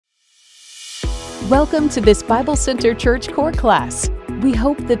Welcome to this Bible Center Church core class. We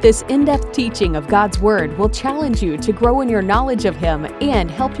hope that this in-depth teaching of God's Word will challenge you to grow in your knowledge of Him and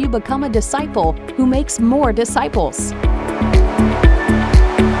help you become a disciple who makes more disciples.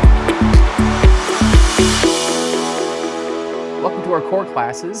 Welcome to our core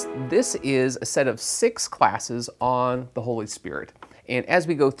classes. This is a set of 6 classes on the Holy Spirit. And as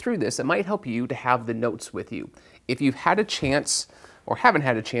we go through this, it might help you to have the notes with you. If you've had a chance or haven't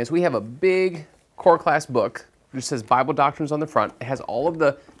had a chance, we have a big core class book. It just says Bible Doctrines on the front. It has all of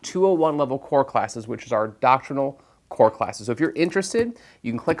the 201 level core classes, which is our doctrinal core classes. So if you're interested,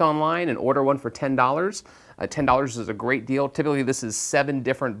 you can click online and order one for $10. $10 is a great deal. Typically, this is 7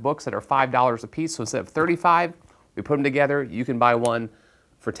 different books that are $5 a piece. So instead of $35, we put them together. You can buy one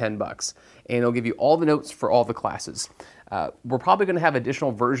for $10. And it'll give you all the notes for all the classes. We're probably going to have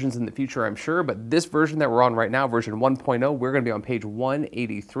additional versions in the future, I'm sure, but this version that we're on right now, version 1.0, we're going to be on page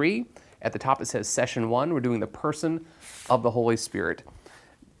 183. At the top it says Session 1. We're doing the person of the Holy Spirit.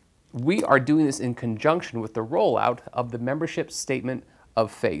 We are doing this in conjunction with the rollout of the Membership Statement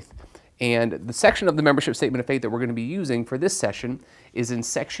of Faith. And the section of the Membership Statement of Faith that we're going to be using for this session is in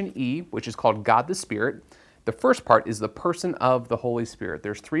Section E, which is called God the Spirit. The first part is the person of the Holy Spirit.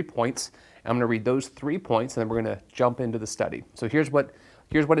 There's 3 points. I'm going to read those 3 points, and then we're going to jump into the study. So here's what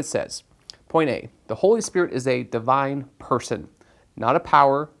it says. Point A, the Holy Spirit is a divine person, not a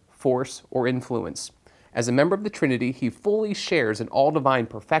power, force, or influence. As a member of the Trinity, he fully shares in all divine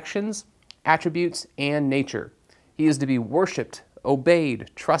perfections, attributes, and nature. He is to be worshiped,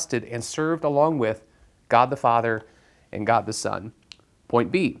 obeyed, trusted, and served along with God the Father and God the Son.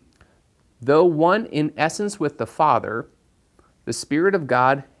 Point B, though one in essence with the Father, the Spirit of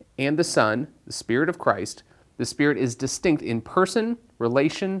God and the Son, the Spirit of Christ, the Spirit is distinct in person,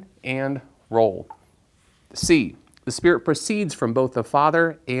 relation, and role. C, the Spirit proceeds from both the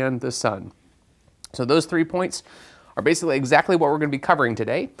Father and the Son. So those 3 points are basically exactly what we're going to be covering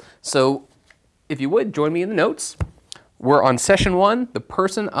today. So if you would, join me in the notes. We're on Session 1, the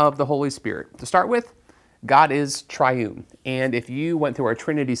person of the Holy Spirit. To start with, God is triune. And if you went through our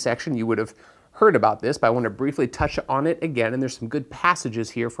Trinity section, you would have heard about this, but I want to briefly touch on it again. And there's some good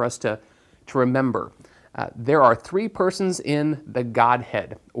passages here for us to remember. There are 3 persons in the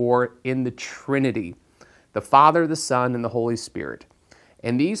Godhead, or in the Trinity: the Father, the Son, and the Holy Spirit.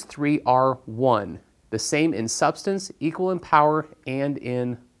 And these 3 are one, the same in substance, equal in power, and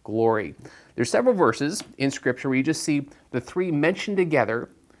in glory. There's several verses in Scripture where you just see the 3 mentioned together,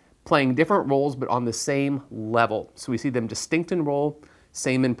 playing different roles but on the same level. So we see them distinct in role,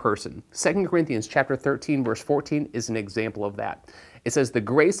 same in person. 2 Corinthians chapter 13, verse 14 is an example of that. It says, the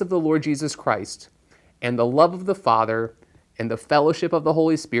grace of the Lord Jesus Christ and the love of the Father and the fellowship of the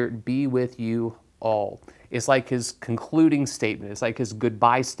Holy Spirit be with you all. It's like his concluding statement. It's like his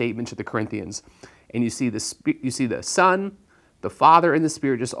goodbye statement to the Corinthians. And you see the Son, the Father, and the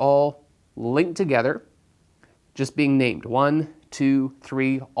Spirit just all linked together, just being named. 1, 2,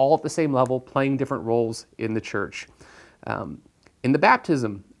 3, all at the same level, playing different roles in the church. In the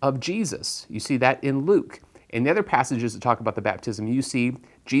baptism of Jesus, you see that in Luke. In the other passages that talk about the baptism, you see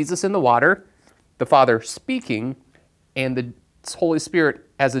Jesus in the water, the Father speaking, and the Holy Spirit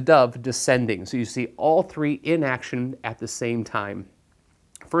as a dove descending. So you see all 3 in action at the same time.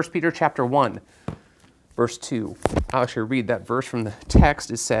 1 Peter chapter 1, verse 2. I'll actually read that verse from the text.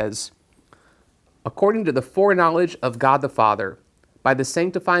 It says, according to the foreknowledge of God the Father, by the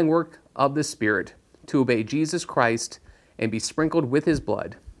sanctifying work of the Spirit, to obey Jesus Christ and be sprinkled with his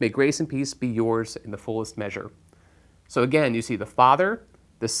blood, may grace and peace be yours in the fullest measure. So again, you see the Father,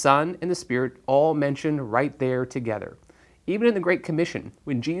 the Son, and the Spirit all mentioned right there together. Even in the Great Commission,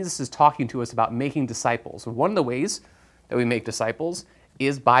 when Jesus is talking to us about making disciples, one of the ways that we make disciples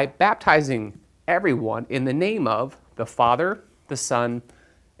is by baptizing everyone in the name of the Father, the Son,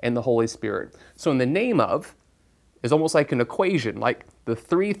 and the Holy Spirit. So in the name of is almost like an equation, like the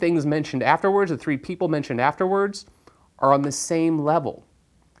 3 things mentioned afterwards, the 3 people mentioned afterwards are on the same level: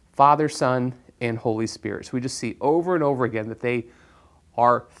 Father, Son, and Holy Spirit. So we just see over and over again that they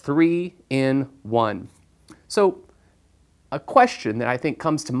are 3 in 1. So a question that I think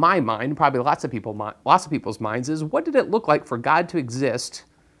comes to my mind, probably lots of people's minds, is what did it look like for God to exist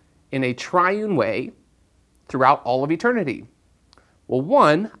in a triune way throughout all of eternity? Well,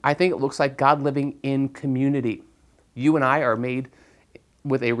 one, I think it looks like God living in community. You and I are made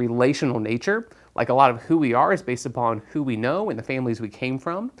with a relational nature. Like a lot of who we are is based upon who we know and the families we came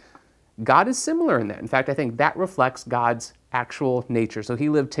from. God is similar in that. In fact, I think that reflects God's actual nature. So he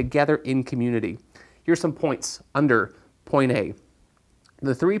lived together in community. Here's some points under point A.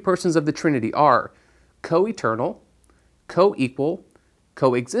 The 3 persons of the Trinity are co-eternal, co-equal,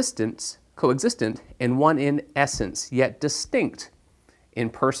 coexistence, coexistent, and one in essence, yet distinct in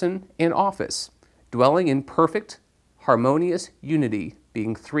person and office, dwelling in perfect, harmonious unity,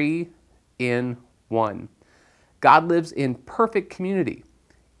 being three in one. God lives in perfect community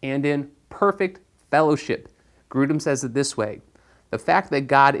and in perfect fellowship. Grudem says it this way: the fact that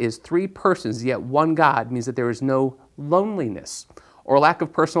God is three persons yet one God means that there is no loneliness or lack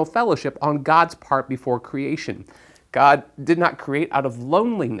of personal fellowship on God's part before creation. God did not create out of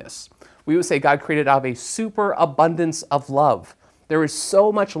loneliness. We would say God created out of a superabundance of love. There is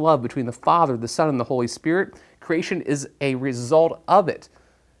so much love between the Father, the Son, and the Holy Spirit. Creation is a result of it,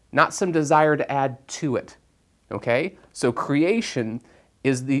 not some desire to add to it. Okay? So creation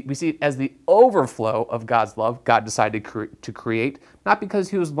we see it as the overflow of God's love. God decided to create, not because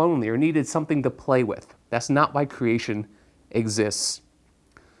he was lonely or needed something to play with. That's not why creation exists.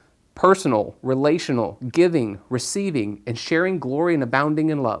 Personal, relational, giving, receiving, and sharing glory and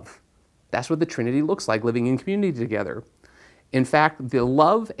abounding in love. That's what the Trinity looks like, living in community together. In fact, the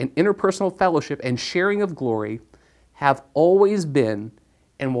love and interpersonal fellowship and sharing of glory have always been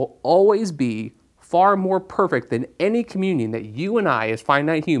and will always be far more perfect than any communion that you and I, as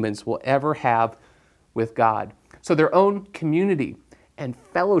finite humans, will ever have with God. So their own community and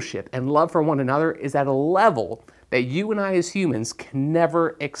fellowship and love for one another is at a level that you and I as humans can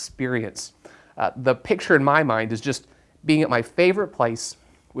never experience. The picture in my mind is just being at my favorite place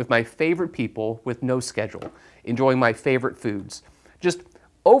with my favorite people with no schedule, enjoying my favorite foods. Just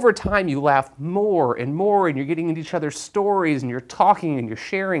over time, you laugh more and more, and you're getting into each other's stories, and you're talking and you're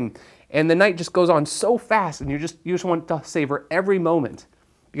sharing, and the night just goes on so fast, and you just want to savor every moment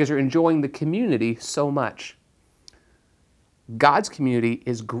because you're enjoying the community so much. God's community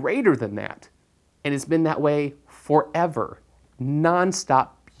is greater than that, and it's been that way forever. Nonstop,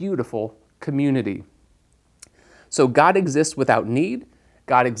 beautiful community. So God exists without need,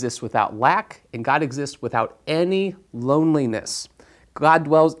 God exists without lack, and God exists without any loneliness. God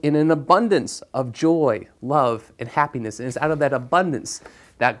dwells in an abundance of joy, love, and happiness, and it's out of that abundance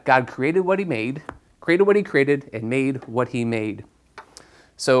that God created what he made, created what he created, and made what he made.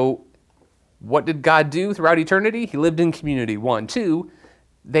 So what did God do throughout eternity? He lived in community. 1. 2,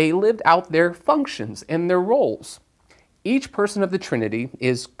 they lived out their functions and their roles. Each person of the Trinity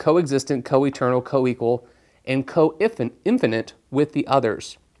is coexistent, co-eternal, co-equal, and co-infinite with the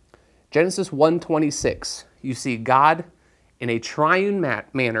others. Genesis 1:26, you see God in a triune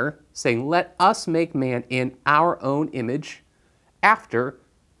manner saying, "Let us make man in our own image, after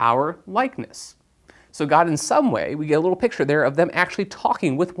our likeness." So God, in some way, we get a little picture there of them actually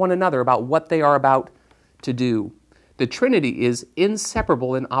talking with one another about what they are about to do. The Trinity is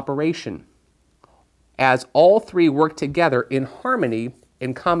inseparable in operation, as all three work together in harmony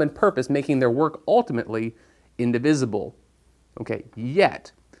and common purpose, making their work ultimately indivisible. Okay,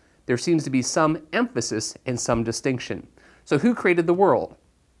 yet there seems to be some emphasis and some distinction. So who created the world?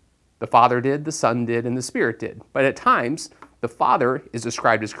 The Father did, the Son did, and the Spirit did. But at times, the Father is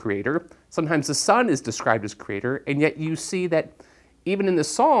described as creator. Sometimes the Son is described as creator. And yet you see that even in the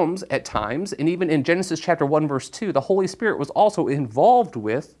Psalms at times, and even in Genesis chapter 1, verse 2, the Holy Spirit was also involved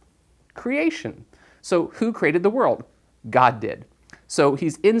with creation. So who created the world? God did. So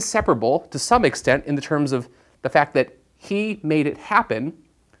he's inseparable to some extent in the terms of the fact that he made it happen,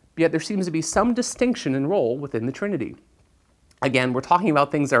 yet there seems to be some distinction in role within the Trinity. Again, we're talking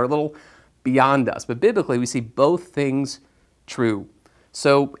about things that are a little beyond us, but biblically we see both things true.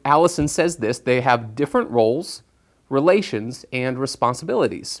 So Allison says this: they have different roles, relations, and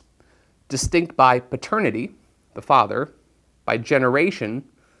responsibilities. Distinct by paternity, the Father, by generation,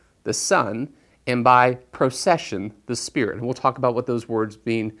 the Son, and by procession, the Spirit. And we'll talk about what those words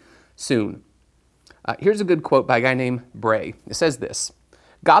mean soon. Here's a good quote by a guy named Bray. It says this: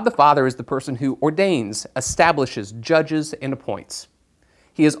 God the Father is the person who ordains, establishes, judges, and appoints.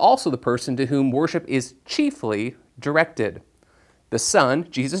 He is also the person to whom worship is chiefly directed. The Son,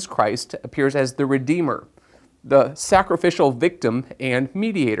 Jesus Christ, appears as the Redeemer, the sacrificial victim and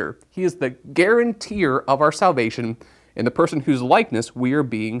mediator. He is the guarantor of our salvation and the person whose likeness we are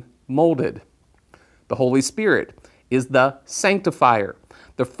being molded. The Holy Spirit is the sanctifier,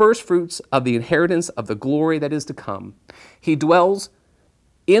 the first fruits of the inheritance of the glory that is to come. He dwells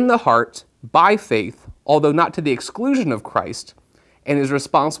in the heart by faith, although not to the exclusion of Christ, and is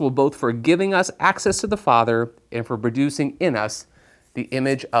responsible both for giving us access to the Father and for producing in us the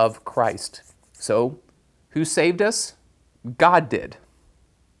image of Christ. So, who saved us? God did.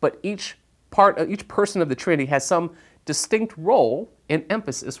 But each person of the Trinity has some distinct role and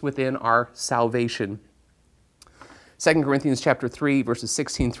emphasis within our salvation. 2 Corinthians chapter 3, verses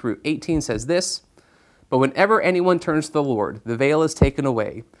 16 through 18 says this: But whenever anyone turns to the Lord, the veil is taken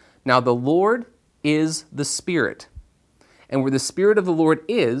away. Now the Lord is the Spirit, and where the Spirit of the Lord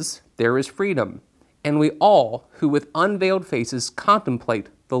is, there is freedom. And we all, who with unveiled faces contemplate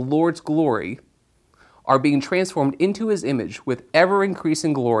the Lord's glory, are being transformed into his image with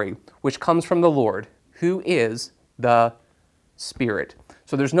ever-increasing glory, which comes from the Lord, who is the Spirit.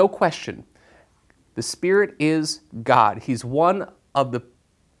 So there's no question. The Spirit is God. He's one of the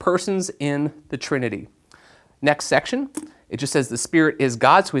persons in the Trinity. Next section, it just says the Spirit is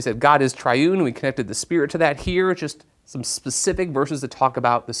God. So we said God is triune. We connected the Spirit to that. Here, just some specific verses that talk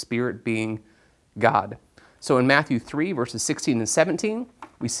about the Spirit being God. So in Matthew 3, verses 16 and 17,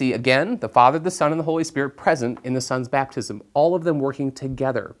 we see again the Father, the Son, and the Holy Spirit present in the Son's baptism, all of them working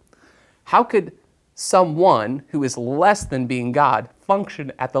together. How could someone who is less than being God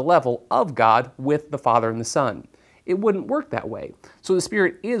function at the level of God with the Father and the Son? It wouldn't work that way. So the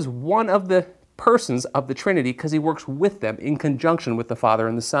Spirit is one of the persons of the Trinity because he works with them in conjunction with the Father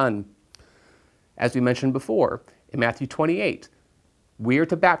and the Son. As we mentioned before, in Matthew 28, we are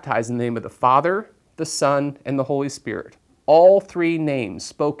to baptize in the name of the Father, the Son, and the Holy Spirit. All three names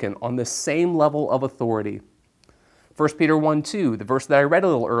spoken on the same level of authority. 1 Peter 1:2, the verse that I read a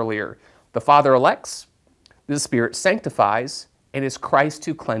little earlier, the Father elects, the Spirit sanctifies, and it's Christ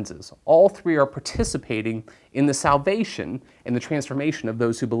who cleanses. All three are participating in the salvation and the transformation of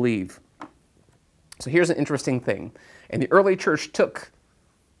those who believe. So here's an interesting thing. And the early church took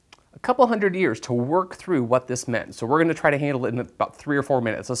a couple hundred years to work through what this meant. So we're going to try to handle it in about 3 or 4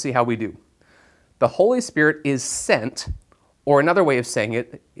 minutes. Let's see how we do. The Holy Spirit is sent, or another way of saying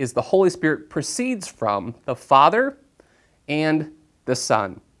it is the Holy Spirit proceeds from the Father and the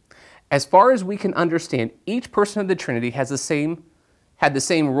Son. As far as we can understand, each person of the Trinity had the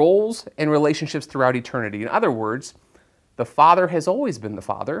same roles and relationships throughout eternity. In other words, the Father has always been the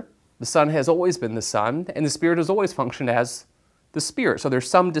Father, the Son has always been the Son, and the Spirit has always functioned as the Spirit. So there's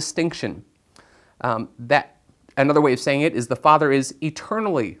some distinction. That another way of saying it is the Father is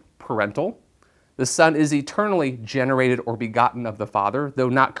eternally parental. The Son is eternally generated or begotten of the Father, though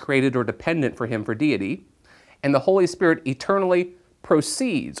not created or dependent for him for deity. And the Holy Spirit eternally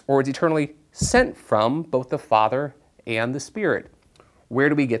proceeds, or is eternally sent from both the Father and the Spirit. Where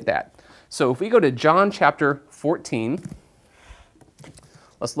do we get that? So if we go to John chapter 14,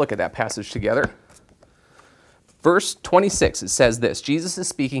 let's look at that passage together. Verse 26, it says this. Jesus is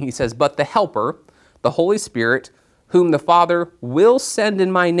speaking. He says, "But the Helper, the Holy Spirit, whom the Father will send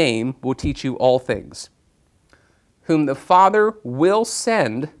in my name, will teach you all things." Whom the Father will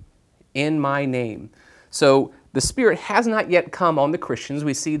send in my name. So the Spirit has not yet come on the Christians.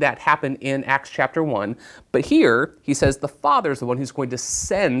 We see that happen in Acts chapter 1. But here, he says the Father is the one who's going to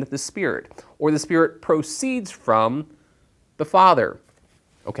send the Spirit, or the Spirit proceeds from the Father.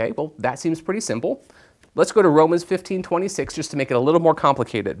 Okay, well, that seems pretty simple. Let's go to Romans 15:26 just to make it a little more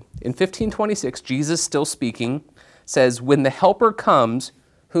complicated. In 15:26, Jesus, still speaking, says, "When the Helper comes,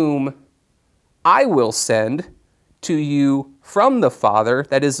 whom I will send to you from the Father,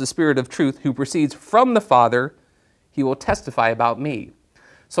 that is the Spirit of truth, who proceeds from the Father, he will testify about me."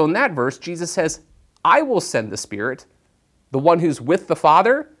 So in that verse, Jesus says, I will send the Spirit, the one who's with the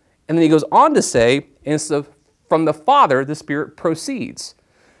Father, and then he goes on to say, from the Father, the Spirit proceeds.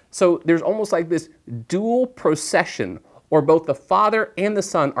 So there's almost like this dual procession, or both the Father and the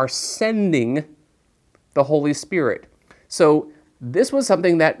Son are sending the Holy Spirit. So this was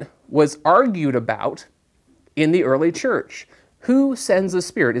something that was argued about in the early church. Who sends the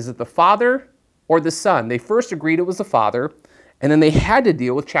Spirit? Is it the Father or the Son? They first agreed it was the Father, and then they had to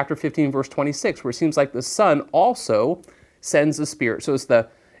deal with chapter 15, verse 26, where it seems like the Son also sends the Spirit. So it's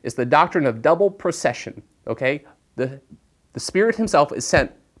the doctrine of double procession, okay? The Spirit himself is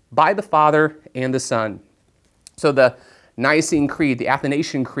sent by the Father and the Son. So the Nicene Creed, the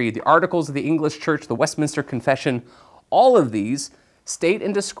Athanasian Creed, the Articles of the English Church, the Westminster Confession, all of these state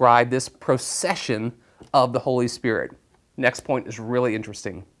and describe this procession of the Holy Spirit. Next point is really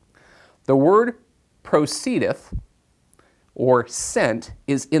interesting. The word proceedeth, or sent,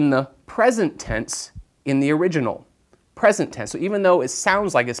 is in the present tense in the original. Present tense. So even though it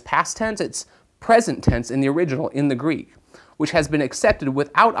sounds like it's past tense, it's present tense in the original in the Greek, which has been accepted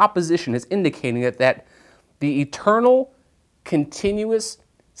without opposition as indicating that the eternal, continuous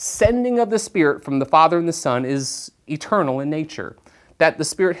sending of the Spirit from the Father and the Son is eternal in nature. That the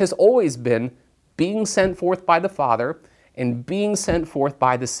Spirit has always been being sent forth by the Father and being sent forth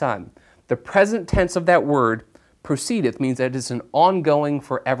by the Son. The present tense of that word, proceedeth, means that it is an ongoing,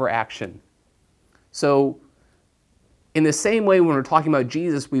 forever action. So, in the same way when we're talking about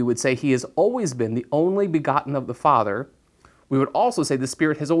Jesus, we would say he has always been the only begotten of the Father. We would also say the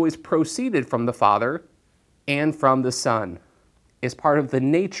Spirit has always proceeded from the Father and from the Son. is part of the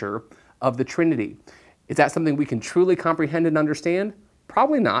nature of the Trinity. Is that something we can truly comprehend and understand?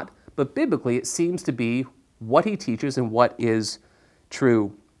 Probably not, but biblically it seems to be what he teaches and what is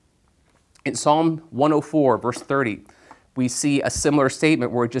true. In Psalm 104, verse 30, we see a similar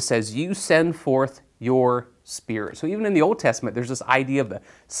statement where it just says, you send forth your Spirit. So even in the Old Testament, there's this idea of the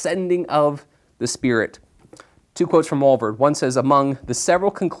sending of the Spirit. Two quotes from Walvoord. One says, among the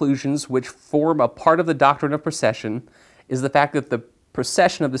several conclusions which form a part of the doctrine of procession is the fact that the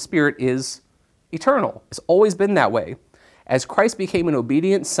procession of the Spirit is eternal. It's always been that way. As Christ became an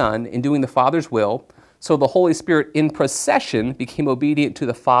obedient Son in doing the Father's will, so the Holy Spirit in procession became obedient to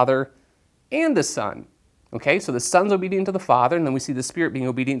the Father and the Son. Okay, so the Son's obedient to the Father, and then we see the Spirit being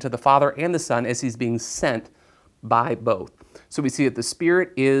obedient to the Father and the Son as he's being sent by both. So we see that the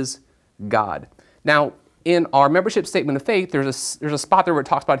Spirit is God. Now, in our membership statement of faith, there's a spot there where it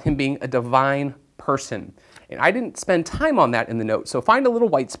talks about him being a divine person. And I didn't spend time on that in the notes, so find a little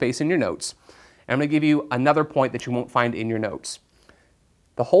white space in your notes. And I'm going to give you another point that you won't find in your notes.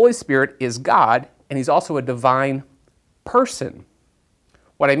 The Holy Spirit is God, and he's also a divine person.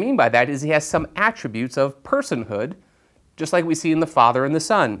 What I mean by that is he has some attributes of personhood, just like we see in the Father and the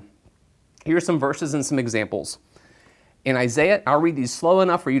Son. Here are some verses and some examples. In Isaiah, I'll read these slow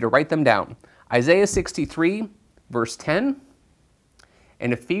enough for you to write them down. Isaiah 63, verse 10,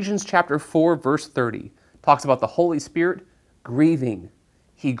 and Ephesians chapter 4, verse 30, talks about the Holy Spirit grieving.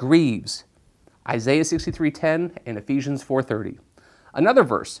 He grieves. Isaiah 63:10 and Ephesians 4:30. Another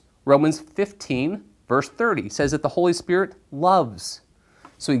verse, Romans 15, verse 30, says that the Holy Spirit loves.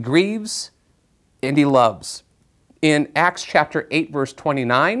 So he grieves and he loves. In Acts chapter 8, verse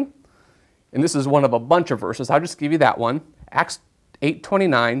 29, and this is one of a bunch of verses, I'll just give you that one. Acts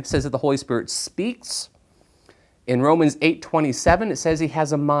 8:29 says that the Holy Spirit speaks. In Romans 8:27, it says he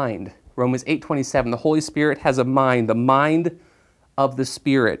has a mind. Romans 8:27, the Holy Spirit has a mind, the mind of the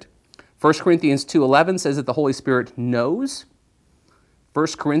Spirit. 1 Corinthians 2:11 says that the Holy Spirit knows.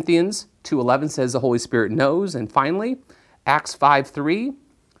 1 Corinthians 2:11 says the Holy Spirit knows. And finally, Acts 5:3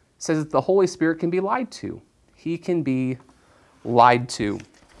 says that the Holy Spirit can be lied to. He can be lied to.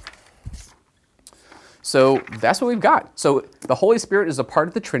 So that's what we've got. So the Holy Spirit is a part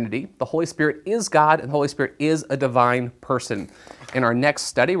of the Trinity. The Holy Spirit is God, and the Holy Spirit is a divine person. In our next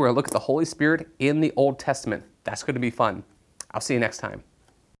study, we're going to look at the Holy Spirit in the Old Testament. That's going to be fun. I'll see you next time.